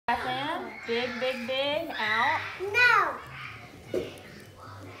big, big, big out. No.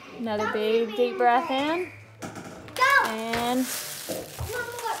 Another big, deep breath in. Go. And One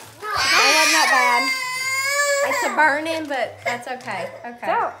more. No. That wasn't that bad. It's a burning, but that's okay. Okay. it's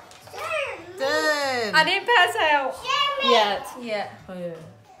out. Good. I didn't pass out Yet. yet.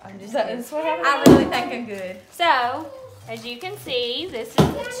 I'm just So kidding. this is what happened. I really think I'm good. So, as you can see, this is the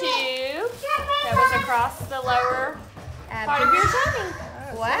tube that was across the lower part of your tummy.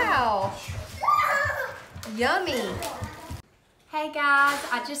 Wow. Yummy. Hey guys,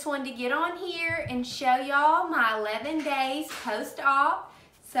 I just wanted to get on here and show y'all my 11 days post-op.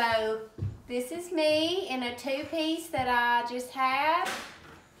 So this is me in a two-piece that I just had.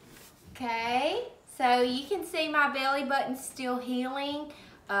 Okay, so you can see my belly button's still healing.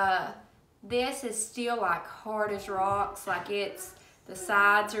 This is still like hard as rocks, like the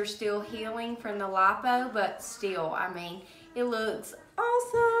sides are still healing from the lipo, but still, I mean, it looks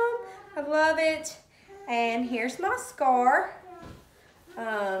awesome. I love it. And here's my scar.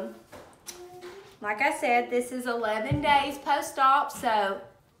 Like I said, this is 11 days post-op, so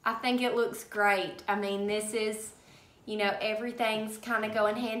I think it looks great. I mean, this is, you know, everything's kind of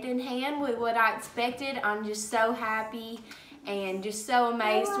going hand in hand with what I expected. I'm just so happy and just so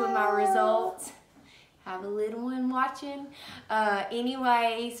amazed with my results. I have a little one watching.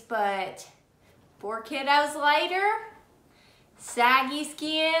 Anyways, but 4 kiddos later, saggy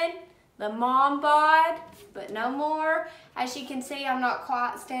skin, the mom bod, but no more. As you can see, I'm not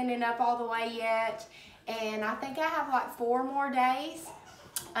quite standing up all the way yet. And I think I have like 4 more days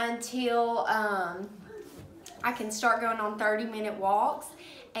until I can start going on 30-minute walks.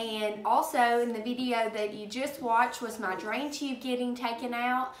 And also in the video that you just watched was my drain tube getting taken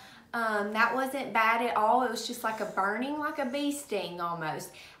out. That wasn't bad at all. It was just like a burning, like a bee sting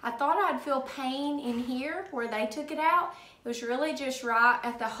almost. I thought I'd feel pain in here where they took it out. It was really just right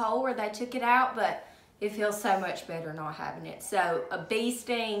at the hole where they took it out, but it feels so much better not having it. So a bee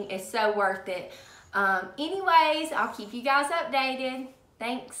sting is so worth it. Anyways, I'll keep you guys updated.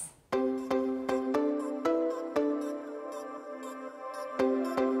 Thanks.